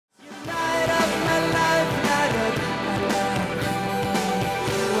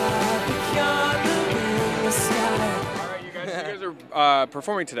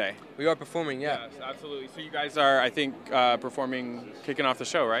performing today. We are performing, yeah. Yes, absolutely. So you guys are, I think, performing, kicking off the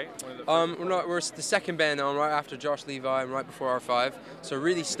show, right? We're the second band on right after Josh Levi and right before R5. So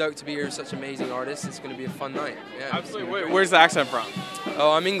really stoked to be here with such amazing artists. It's going to be a fun night. Yeah. Absolutely. Where's the accent from?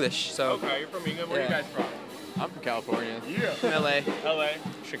 Oh, I'm English. So. Okay, you're from England. Where are you guys from? I'm from California. Yeah. LA. LA.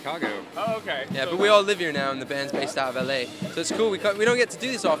 Chicago. Oh, okay. Yeah, but we all live here now, and the band's based out of LA. So it's cool. We don't get to do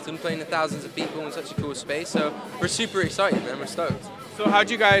this often, playing to thousands of people in such a cool space. So we're super excited, man. We're stoked. So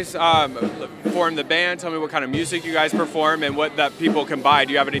how'd you guys form the band? Tell me what kind of music you guys perform and what that people can buy.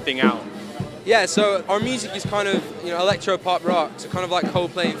 Do you have anything out? Yeah, so our music is kind of, electro pop rock, so kind of like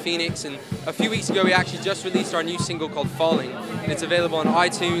Coldplay and Phoenix. And a few weeks ago, we actually just released our new single called Falling, and it's available on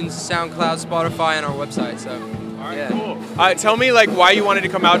iTunes, SoundCloud, Spotify, and our website. So, all right, cool. Tell me, like, why you wanted to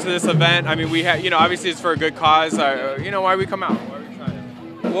come out to this event. I mean, we had, obviously it's for a good cause. Why we come out? Why are we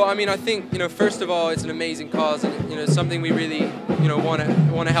trying to? Well, I mean, I think, first of all, it's an amazing cause, and it's something we really, want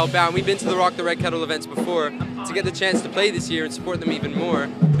to help out. And we've been to the Rock the Red Kettle events before. To get the chance to play this year and support them even more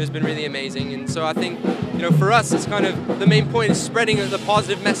has been really amazing. And so I think, for us, it's kind of the main point is spreading the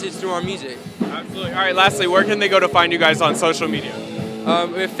positive message through our music. Absolutely. All right, lastly, where can they go to find you guys on social media?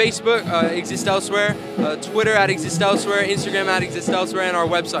 We have Facebook, Exist Elsewhere, Twitter at Exist Elsewhere, Instagram at Exist Elsewhere, and our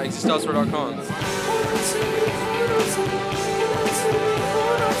website, existelsewhere.com.